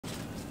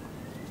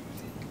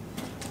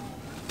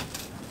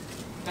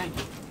Thank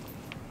you.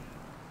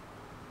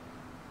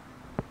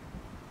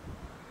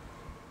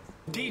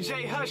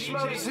 DJ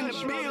Hushmode is in the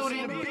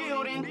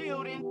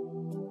building.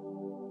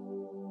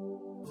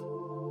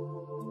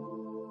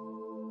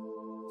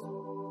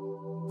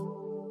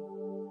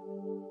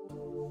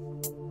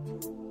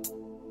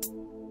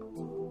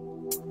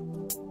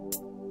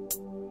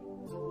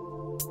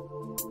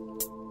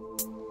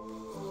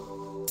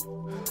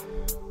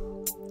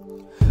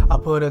 I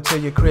put her to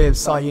your crib,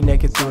 saw you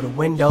naked through the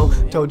window.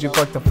 Told you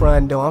fuck the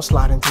front door, I'm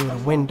sliding through the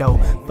window.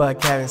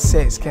 Fuck having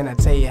sex, can I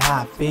tell you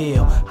how I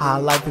feel? How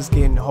life is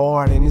getting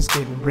hard and it's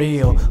getting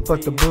real.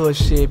 Fuck the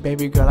bullshit,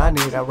 baby girl, I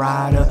need a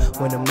rider.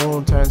 When the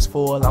moon turns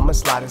full, I'ma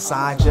slide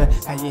inside ya.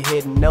 How you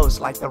hitting notes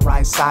like the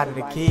right side of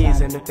the keys.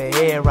 And if they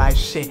head right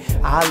shit,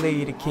 I'll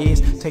leave the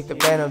keys. Take the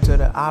phantom to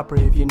the opera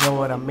if you know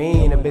what I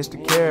mean. A bitch to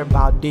care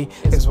about D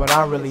is what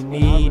I really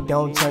need.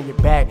 Don't turn your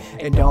back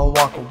and don't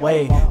walk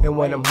away. And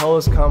when them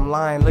hoes come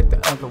lying, look the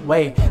other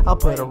way. I'll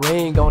put a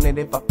ring on it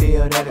if I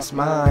feel that it's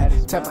mine.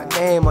 Tap my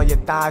name on your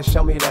thigh,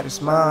 show me that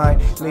it's mine.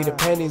 Leave the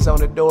pennies on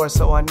the door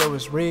so I know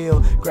it's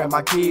real. Grab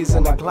my keys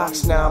and the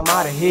Glocks, now I'm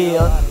out of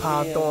here.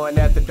 Hawthorne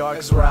at the dark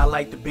is where I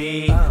like to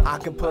be. I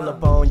can pull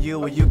up on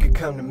you or you can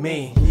come to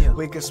me.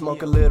 We can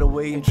smoke a little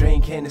weed and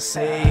drink Hennessy.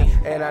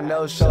 And I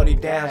know shorty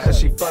down cause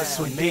she fucks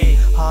with me.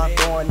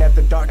 Hawthorne at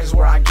the dark is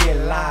where I get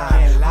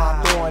live.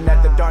 Hawthorne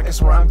at the dark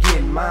is where I'm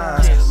getting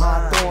mine.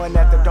 Hawthorne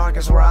at the dark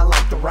is where I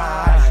like to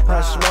ride.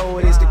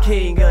 Hushmode is the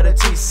king of the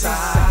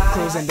T-side.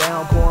 Cruising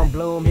down Corn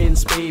Bloom, hitting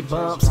speed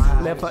bumps.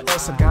 Left for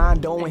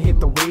Essegondo and hit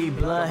the weed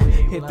blunt.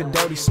 Hit the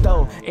dirty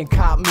stove and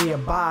cop me a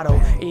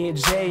bottle.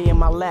 E&J in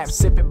my lap,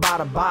 sipping by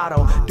the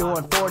bottle.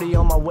 Doing 40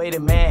 on my way to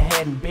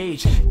Manhattan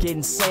Beach.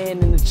 Getting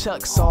sand in the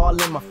chucks all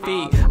in my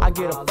feet. I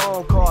get a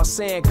phone call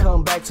saying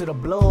come back to the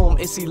Bloom.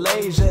 It's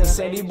Elijah and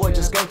Sandy boy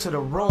just go to the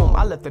room.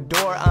 I let the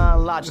door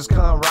unlock, just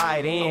come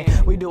right in.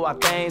 We do our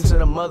thing to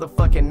the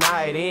motherfucking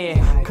night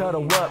in.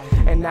 Cuddle up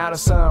and now the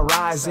sun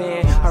rising.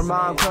 Her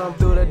mom come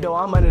through the door,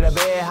 I'm under the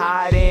bed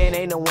hiding.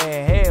 Ain't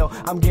nowhere in hell,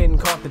 I'm getting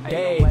caught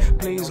today.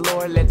 Please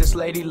Lord, let this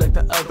lady look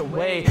the other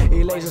way.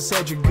 Elijah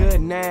said you're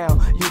good now,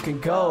 you can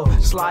go.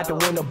 Slide the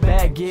window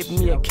back, give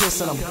me a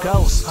kiss and I'm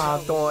ghost.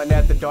 Hawthorne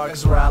at the dark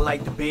is where I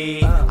like to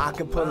be. I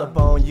can pull up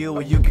on you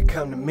or you can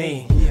come to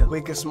me.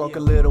 We can smoke a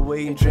little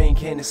weed and drink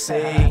Hennessy.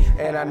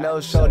 And I know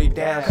shorty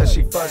down cause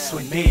she fucks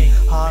with me.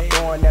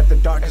 Hawthorne at the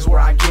dark is where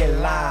I get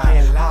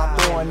live.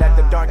 Hawthorne at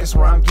the dark is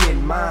where I'm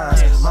getting mine.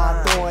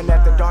 Hawthorne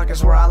at the dark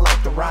is where I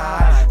like to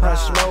ride.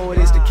 Hushmode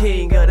is the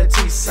king of the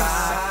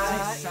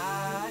T-side.